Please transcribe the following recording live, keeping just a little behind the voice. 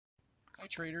Hi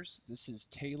traders, this is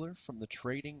Taylor from the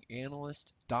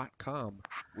tradinganalyst.com,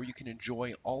 where you can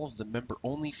enjoy all of the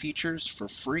member-only features for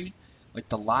free, like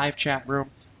the live chat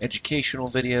room, educational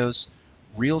videos,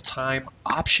 real-time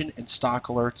option and stock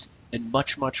alerts, and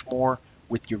much, much more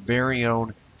with your very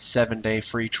own 7-day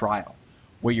free trial,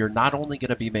 where you're not only going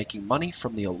to be making money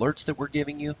from the alerts that we're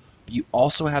giving you, but you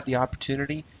also have the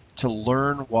opportunity to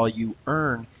learn while you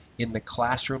earn in the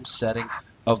classroom setting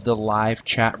of the live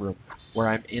chat room, where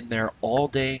I'm in there all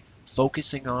day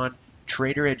focusing on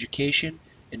trader education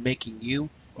and making you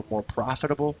a more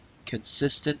profitable,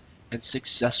 consistent, and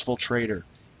successful trader.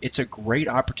 It's a great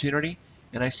opportunity,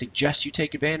 and I suggest you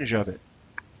take advantage of it.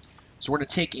 So we're going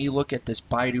to take a look at this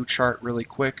BIDU chart really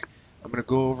quick. I'm going to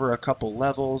go over a couple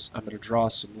levels. I'm going to draw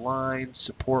some lines,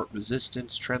 support,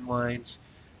 resistance, trend lines,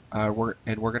 and we're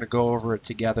going to go over it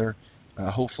together.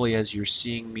 Hopefully, as you're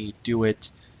seeing me do it,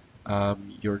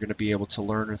 you're going to be able to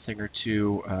learn a thing or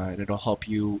two, and it'll help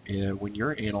you when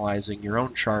you're analyzing your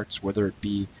own charts, whether it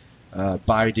be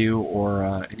BIDU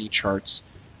or any charts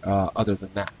other than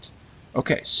that.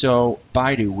 Okay, so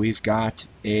BIDU, we've got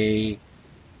a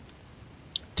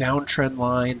downtrend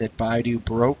line that BIDU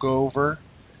broke over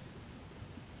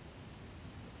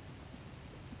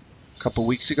a couple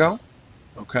weeks ago.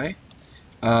 Okay.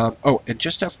 Oh, and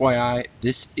just FYI,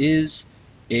 this is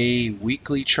a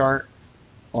weekly chart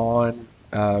on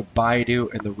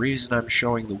BIDU, and the reason I'm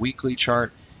showing the weekly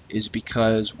chart is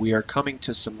because we are coming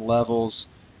to some levels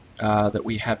that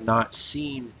we have not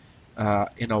seen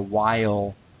in a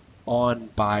while on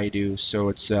BIDU, so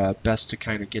it's best to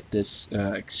kind of get this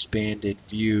expanded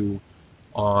view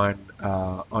on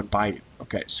BIDU.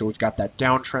 Okay, so we've got that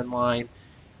downtrend line.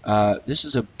 This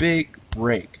is a big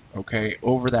break, okay,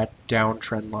 over that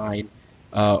downtrend line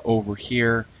over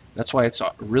here. That's why it's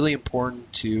really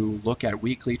important to look at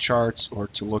weekly charts or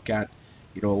to look at,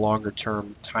 longer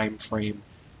term time frame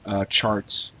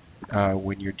charts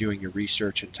when you're doing your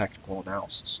research and technical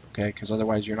analysis, okay? Because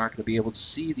otherwise you're not going to be able to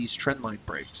see these trend line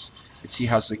breaks and see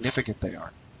how significant they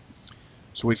are.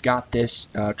 So we've got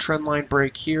this trend line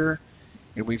break here,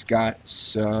 and we've got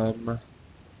some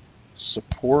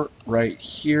support right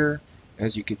here.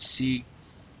 As you can see,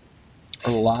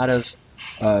 a lot of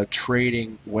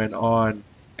trading went on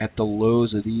at the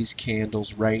lows of these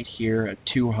candles right here at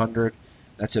 200.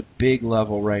 That's a big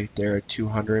level right there at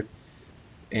 200.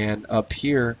 And up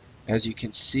here, as you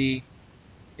can see,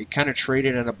 it kind of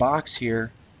traded in a box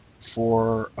here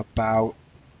for about,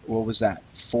 what was that,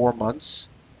 4 months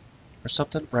or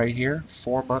something right here.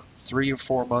 3 or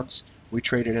 4 months. We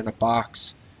traded in a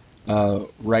box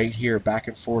right here, back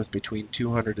and forth between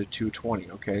 200 to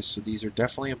 220. Okay, so these are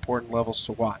definitely important levels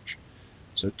to watch.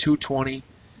 So 220,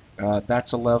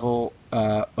 that's a level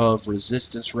of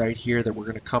resistance right here that we're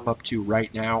going to come up to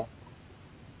right now.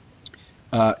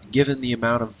 Given the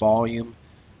amount of volume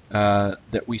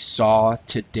that we saw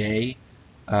today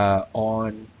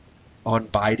on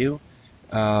BIDU,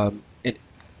 and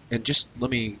just let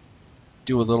me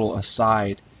do a little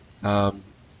aside. I'm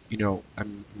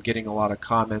getting a lot of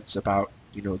comments about,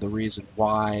 the reason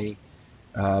why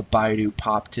BIDU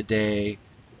popped today,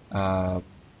 and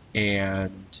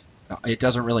it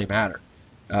doesn't really matter.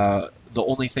 The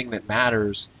only thing that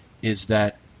matters is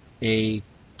that a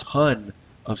ton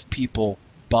of people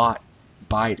bought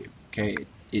BIDU, okay?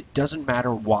 It doesn't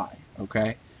matter why,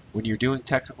 okay? When you're doing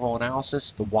technical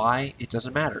analysis, the why, it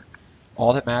doesn't matter.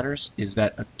 All that matters is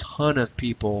that a ton of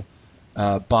people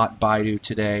bought BIDU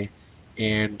today,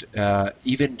 and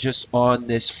even just on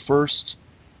this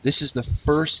is the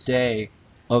first day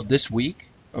of this week,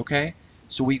 okay?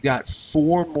 So we've got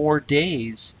 4 more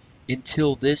days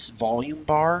until this volume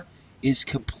bar is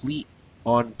complete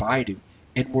on BIDU,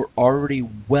 and we're already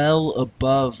well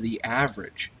above the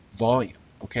average volume,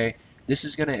 okay? This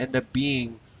is going to end up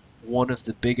being one of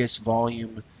the biggest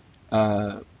volume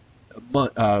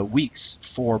weeks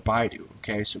for BIDU,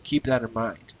 okay? So keep that in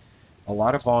mind. A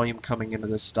lot of volume coming into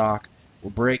this stock.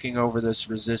 We're breaking over this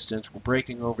resistance. We're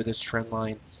breaking over this trend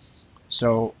line.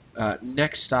 So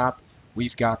next stop,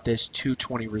 we've got this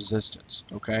 220 resistance,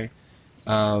 okay?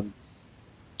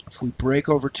 If we break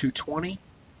over 220,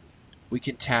 we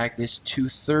can tag this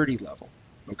 230 level,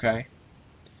 okay?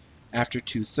 After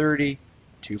 230,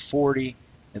 240,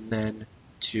 and then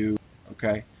 2,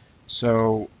 okay?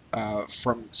 So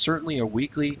from certainly a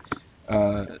weekly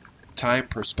time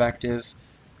perspective,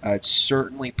 it's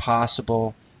certainly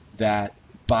possible that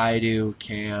BIDU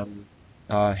can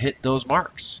hit those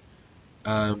marks.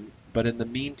 But in the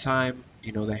meantime,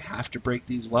 they have to break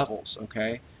these levels,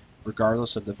 okay?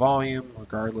 Regardless of the volume,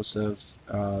 regardless of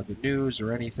the news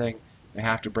or anything, they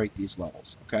have to break these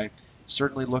levels, okay?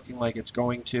 Certainly looking like it's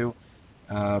going to.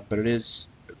 but it is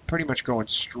pretty much going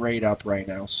straight up right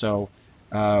now. So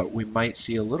we might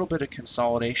see a little bit of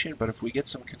consolidation, but if we get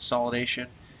some consolidation,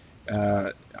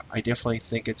 I definitely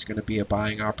think it's going to be a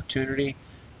buying opportunity.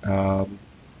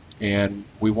 And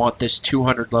we want this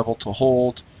 200 level to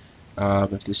hold.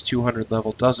 If this 200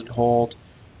 level doesn't hold,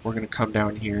 we're going to come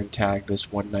down here and tag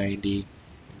this 190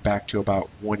 back to about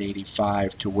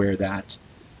 185 to where that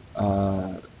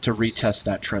to retest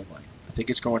that trend line. I think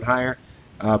it's going higher,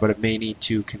 but it may need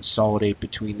to consolidate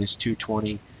between this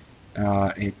 220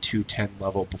 and 210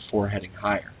 level before heading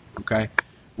higher. Okay,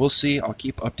 we'll see. I'll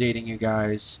keep updating you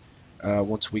guys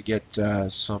once we get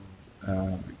some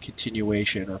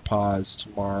continuation or pause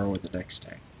tomorrow or the next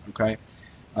day. Okay,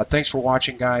 thanks for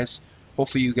watching, guys.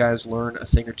 Hopefully you guys learn a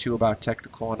thing or two about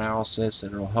technical analysis,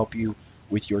 and it'll help you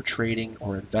with your trading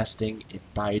or investing in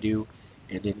BIDU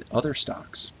and in other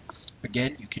stocks.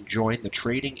 Again, you can join the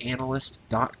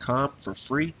tradinganalyst.com for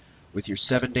free with your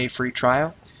 7-day free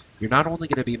trial. You're not only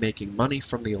going to be making money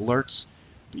from the alerts,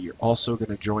 but you're also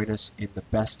going to join us in the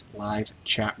best live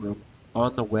chat room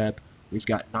on the web. We've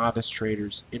got novice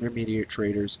traders, intermediate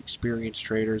traders, experienced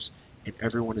traders, and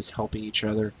everyone is helping each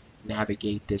other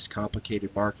navigate this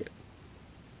complicated market.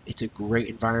 It's a great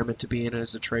environment to be in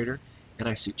as a trader, and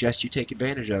I suggest you take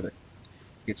advantage of it.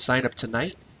 You can sign up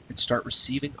tonight and start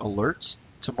receiving alerts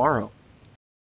tomorrow.